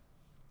all the time.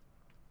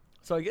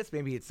 So I guess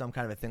maybe it's some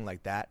kind of a thing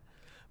like that.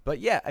 But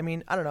yeah, I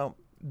mean, I don't know.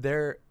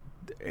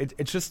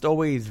 It's just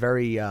always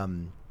very.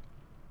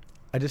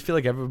 I just feel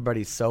like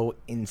everybody's so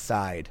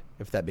inside,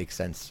 if that makes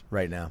sense,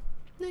 right now.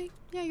 No,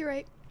 yeah, you're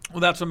right. Well,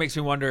 that's what makes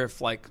me wonder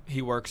if like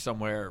he works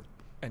somewhere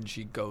and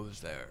she goes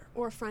there,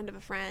 Or a friend of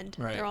a friend.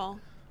 Right. They're all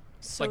like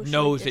socially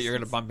knows that you're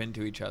gonna distanced. bump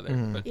into each other.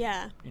 But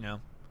Yeah, you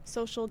know,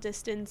 social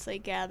distance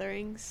like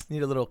gatherings.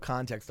 Need a little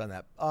context on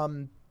that.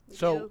 We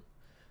So do.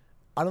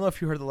 I don't know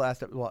if you heard the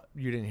last. Well,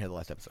 you didn't hear the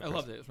last episode. I Chris.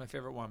 loved it. It was my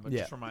favorite one. But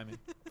Yeah. just remind me.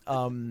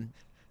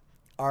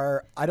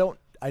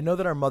 I know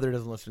that our mother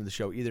doesn't listen to the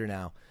show either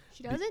now.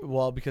 She doesn't?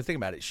 Well, because think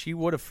about it, she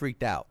would have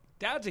freaked out.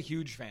 Dad's a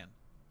huge fan.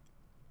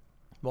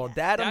 Well,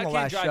 Dad on Dad the can't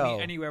last drive show.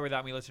 me anywhere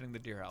without me listening to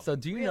Dear Album. So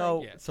do you Really?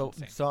 know? Yeah, it's so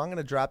insane. so I'm going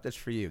to drop this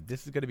for you.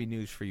 This is going to be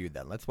news for you.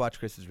 Then let's watch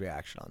Chris's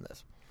reaction on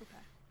this. Okay.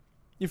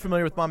 You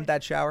familiar with Mom and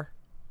Dad shower?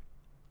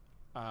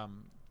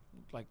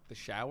 Like the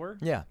shower.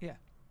 Yeah. Yeah.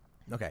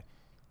 Okay.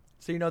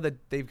 So you know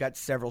that they've got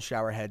several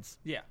shower heads.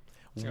 Yeah.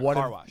 It's like a One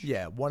car of, wash.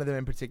 Yeah, one of them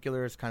in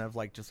particular is kind of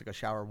like just like a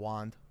shower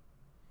wand.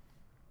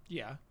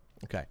 Yeah.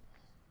 Okay.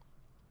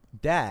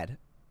 Dad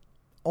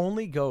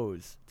only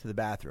goes to the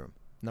bathroom,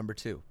 number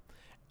 2,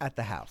 at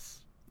the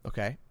house.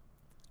 Okay?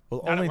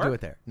 Will Not at only do work?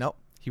 it there. No.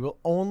 He will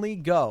only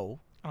go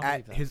I don't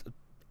at believe that. his.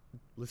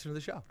 Listen to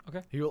the show.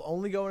 Okay. He will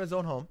only go in his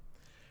own home.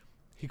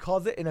 He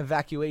calls it an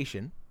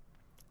evacuation.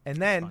 And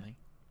Funny.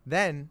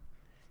 then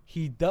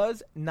he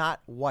does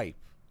not wipe.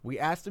 We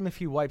asked him if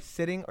he wipes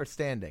sitting or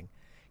standing.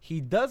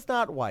 He does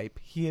not wipe.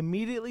 He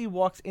immediately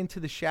walks into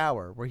the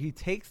shower where he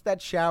takes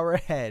that shower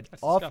head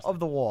That's off disgusting. of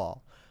the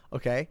wall,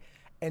 okay,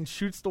 and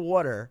shoots the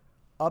water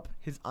up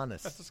his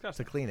anus That's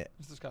disgusting. to clean it.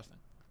 It's disgusting.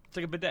 It's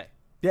like a bidet.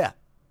 Yeah.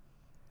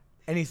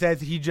 And he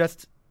says he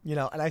just, and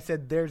I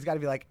said there's got to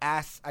be like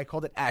ass. I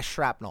called it ass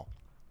shrapnel.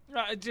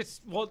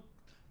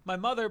 My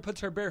mother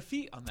puts her bare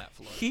feet on that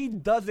floor. He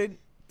doesn't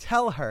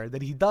tell her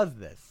that he does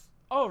this.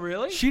 Oh,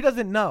 really? She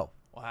doesn't know.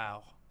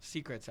 Wow.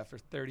 Secrets after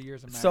 30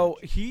 years of marriage. So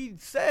he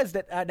says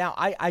that now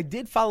I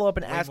did follow up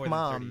and Way ask more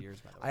than 30 Mom.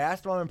 years, by the way. I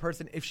asked Mom in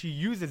person if she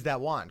uses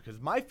that wand because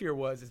my fear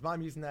was is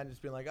Mom using that and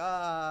just being like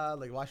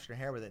like washing her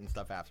hair with it and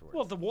stuff afterwards.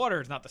 Well, the water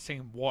is not the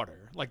same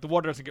water. Like the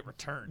water doesn't get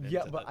returned.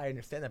 yeah, into but the- I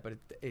understand that, but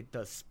it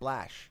does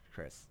splash,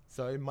 Chris.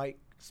 So it might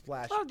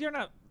splash Well, you're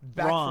not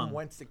back wrong. from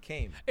whence it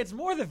came. It's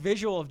more the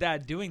visual of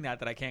Dad doing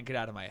that I can't get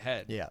out of my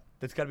head. Yeah,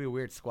 that's got to be a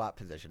weird squat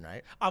position,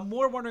 right? I'm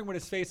more wondering what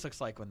his face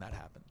looks like when that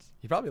happens.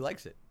 He probably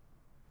likes it.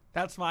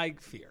 That's my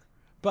fear.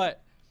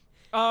 But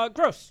gross.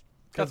 That's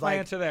 'Cause, my like,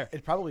 answer there.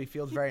 It probably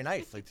feels very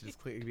nice, like to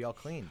just be all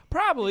clean.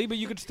 Probably, but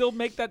you could still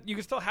make that. You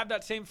could still have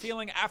that same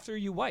feeling after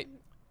you wipe.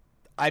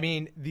 I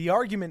mean, the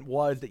argument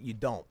was that you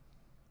don't.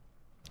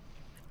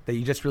 That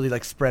you just really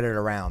like spread it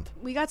around.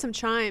 We got some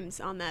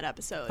chimes on that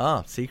episode.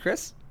 Oh, see,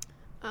 Chris?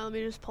 Let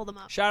me just pull them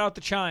up. Shout out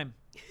to Chime.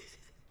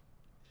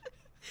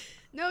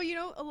 No,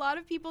 a lot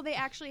of people, they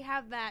actually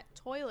have that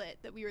toilet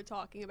that we were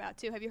talking about,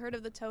 too. Have you heard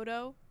of the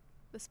Toto,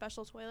 the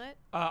special toilet?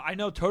 I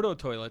know Toto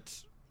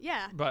toilets,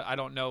 Yeah. but I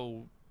don't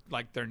know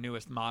like their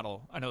newest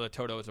model. I know that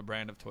Toto is a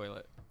brand of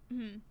toilet.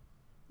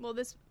 Well,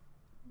 this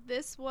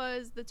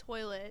was the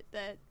toilet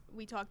that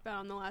we talked about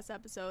on the last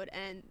episode,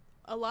 and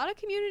a lot of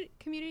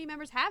community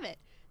members have it.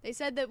 They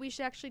said that we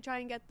should actually try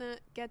and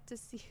get to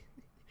see.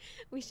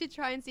 We should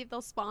try and see if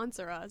they'll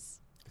sponsor us.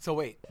 So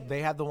wait,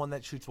 they have the one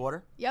that shoots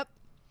water? Yep.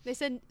 They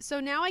said, so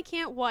now I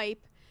can't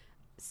wipe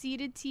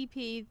seated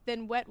TP,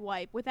 then wet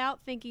wipe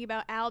without thinking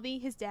about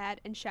Albie, his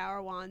dad, and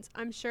shower wands.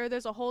 I'm sure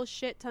there's a whole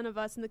shit ton of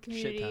us in the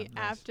community ton,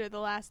 nice. after the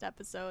last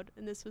episode.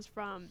 And this was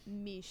from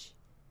Mish.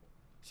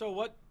 So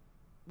what?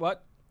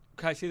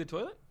 Can I see the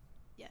toilet?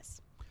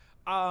 Yes.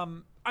 I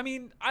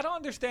mean, I don't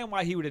understand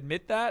why he would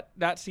admit that.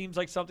 That seems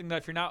like something that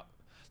if you're not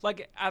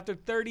like after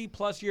 30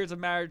 plus years of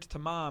marriage to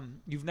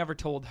Mom, you've never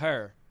told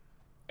her,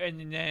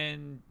 and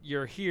then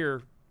you're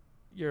here,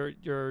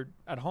 you're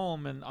at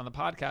home and on the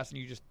podcast,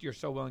 and you're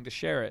so willing to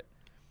share it.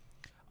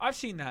 I've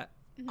seen that.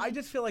 I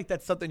just feel like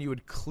that's something you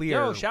would clear.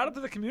 Yo, shout out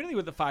to the community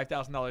with the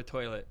 $5,000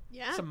 toilet.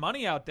 Yeah. Some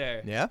money out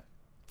there. Yeah?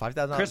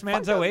 $5,000. Chris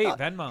Manzo 8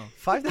 Venmo.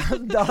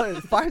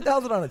 $5,000.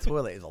 $5,000 on a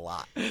toilet is a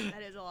lot.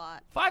 That is a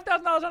lot.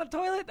 $5,000 on a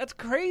toilet? That's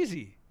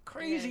crazy.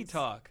 Crazy is.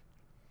 talk.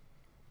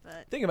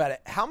 But Think about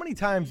it. How many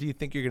times do you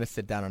think you're going to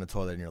sit down on a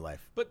toilet in your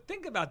life? But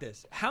think about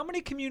this. How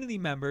many community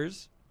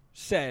members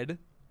said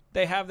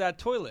they have that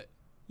toilet?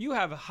 You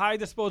have a high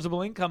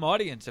disposable income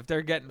audience if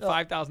they're getting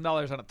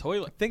 $5,000 on a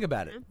toilet. Think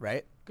about it,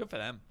 right? Good for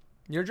them.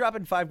 You're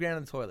dropping $5,000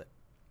 on the toilet.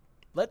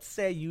 Let's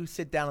say you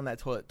sit down on that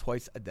toilet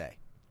twice a day.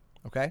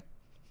 Okay?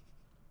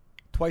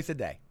 Twice a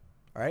day.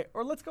 All right?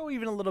 Or let's go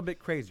even a little bit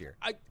crazier.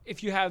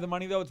 If you have the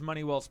money, though, it's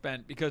money well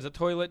spent because a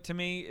toilet to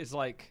me is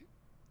like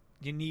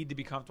you need to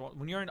be comfortable.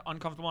 When you're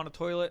uncomfortable on a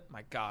toilet,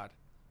 my God.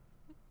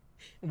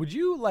 Would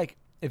you like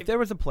if there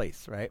was a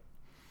place, right,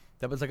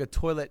 that was like a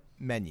toilet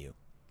menu,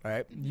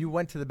 right? You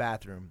went to the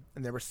bathroom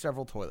and there were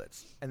several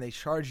toilets, and they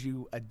charged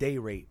you a day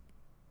rate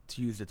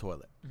to use the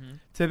toilet.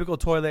 Typical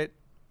toilet,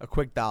 a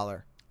quick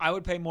 $1. I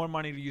would pay more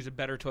money to use a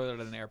better toilet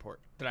at an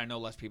airport that I know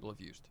less people have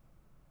used.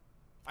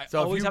 I So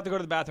if always you- have to go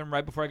to the bathroom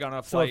right before I got on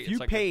a So flight. if you It's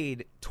like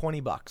paid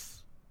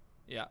 $20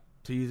 yeah.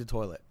 to use a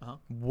toilet, Uh-huh.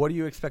 what do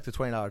you expect a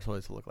 $20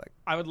 toilet to look like?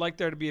 I would like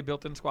there to be a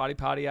built-in squatty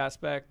potty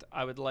aspect.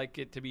 I would like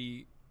it to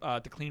be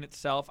to clean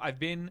itself.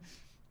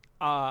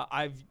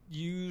 I've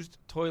used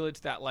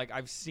toilets that like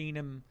I've seen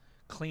them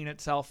clean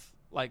itself,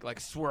 like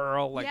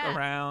swirl Yeah.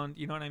 around.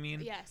 You know what I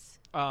mean? Yes.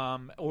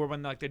 Or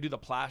when like they do the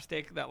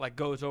plastic that like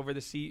goes over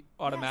the seat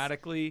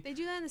automatically. They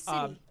do that in the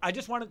city. I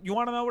just want to. You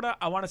want to know what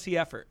I want to see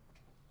effort.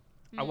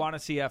 I want to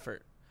see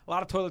effort. A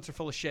lot of toilets are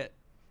full of shit.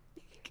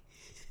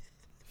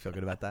 Feel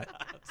good about that?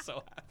 I'm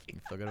so happy.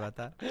 You feel good about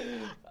that?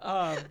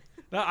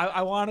 No,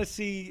 I want to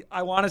see.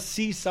 I want to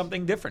see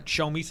something different.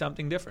 Show me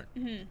something different.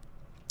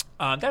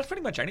 That's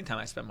pretty much any time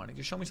I spend money.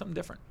 Just show me something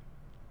different.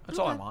 That's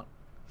all I want.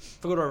 If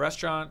I go to a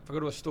restaurant, if I go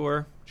to a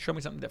store, show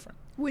me something different.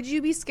 Would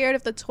you be scared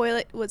if the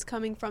toilet was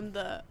coming from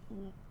the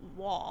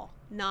wall,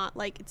 not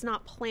like it's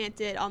not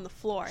planted on the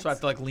floor? So I have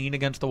to like lean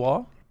against the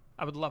wall.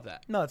 I would love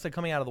that. No, it's like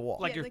coming out of the wall.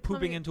 Like Yeah, you're like pooping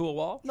coming- into a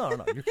wall. No.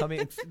 You're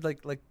coming. It's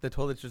like the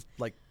toilet's just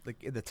like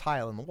in the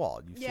tile in the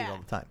wall. You see it Yeah. all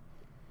the time.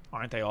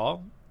 Aren't they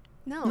all?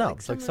 no, No,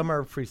 it's like some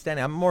are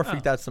freestanding. I'm more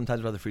freaked Oh. out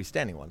sometimes by the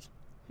freestanding ones.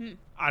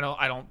 I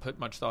don't put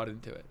much thought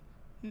into it.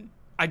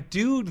 I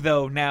do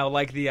though now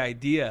like the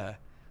idea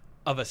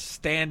of a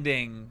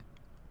standing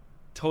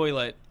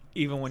toilet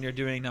even when you're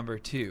doing number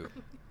 2.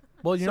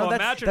 Well, you So know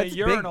that's imagine that's a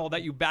urinal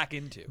that you back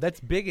into. That's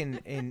big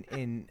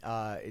in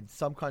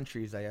some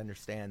countries. I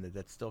understand that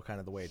that's still kind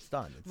of the way it's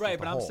done. It's Right, just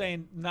but a I'm hole.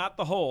 saying not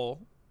the whole.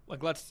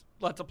 Like let's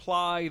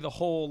apply the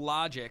whole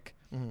logic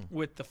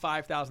with the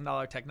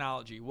 $5,000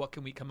 technology. What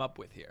can we come up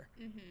with here?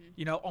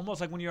 You know,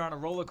 almost like when you're on a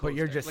roller coaster.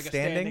 you're just like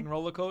standing? a standing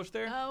roller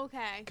coaster. Oh,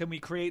 okay. Can we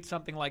create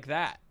something like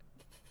that?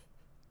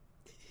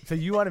 So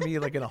you want to be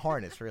like in a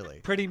harness, really?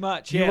 Pretty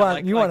much. You Yeah. want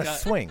like, you like want to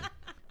swing?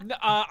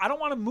 I don't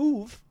want to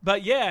move,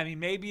 but yeah, I mean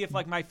maybe if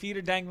like my feet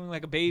are dangling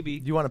like a baby.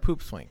 You want to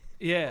poop swing?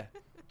 Yeah.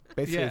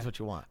 Basically, Yeah. is what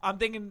you want. I'm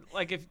thinking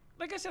like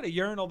I said, a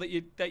urinal that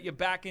you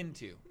back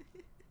into.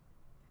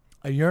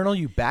 A urinal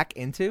you back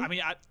into? I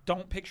mean, I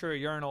don't picture a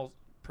urinal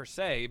per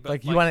se, but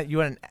like you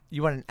want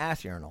an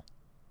ass urinal.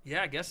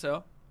 Yeah, I guess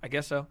so.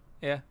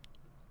 Yeah.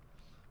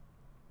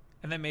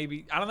 And then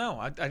maybe I don't know.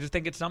 I just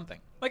think it's something.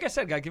 Like I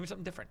said, guy, give me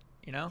something different.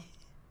 You know,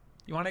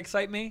 you want to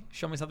excite me?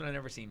 Show me something I've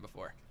never seen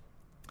before.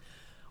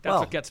 That's Well-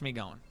 what gets me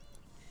going.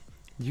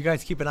 You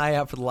guys keep an eye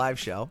out for the live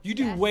show. You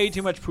do way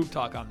too much poop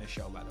talk on this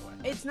show, by the way.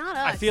 It's not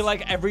us. I feel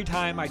like every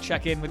time I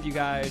check in with you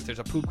guys, there's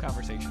a poop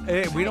conversation.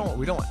 We don't.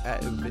 We're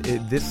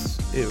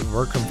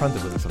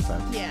confronted with it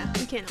sometimes. Yeah,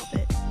 we can't help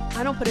it.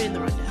 I don't put it in the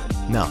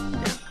rundown.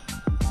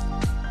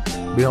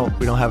 No,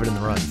 we don't have it in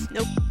the runs.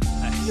 Nope.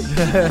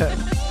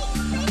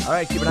 All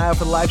right, keep an eye out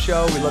for the live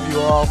show. We love you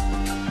all.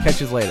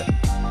 Catch you later.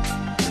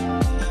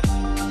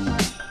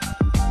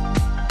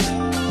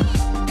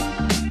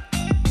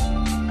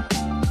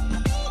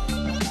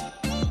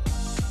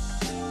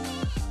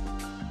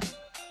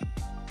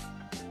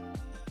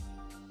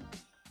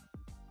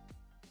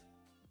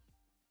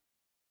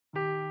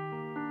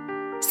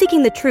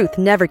 Seeking the truth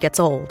never gets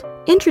old.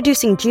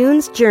 Introducing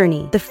June's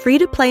Journey, the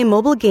free-to-play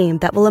mobile game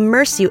that will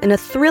immerse you in a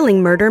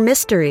thrilling murder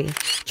mystery.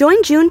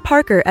 Join June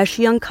Parker as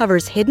she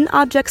uncovers hidden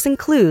objects and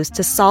clues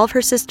to solve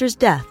her sister's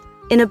death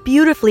in a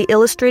beautifully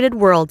illustrated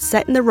world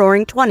set in the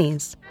Roaring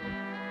 '20s.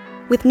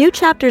 With new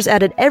chapters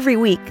added every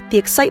week, the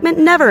excitement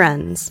never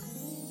ends.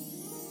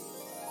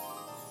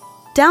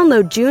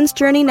 Download June's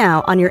Journey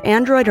now on your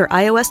Android or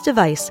iOS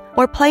device,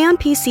 or play on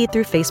PC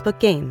through Facebook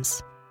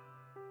Games.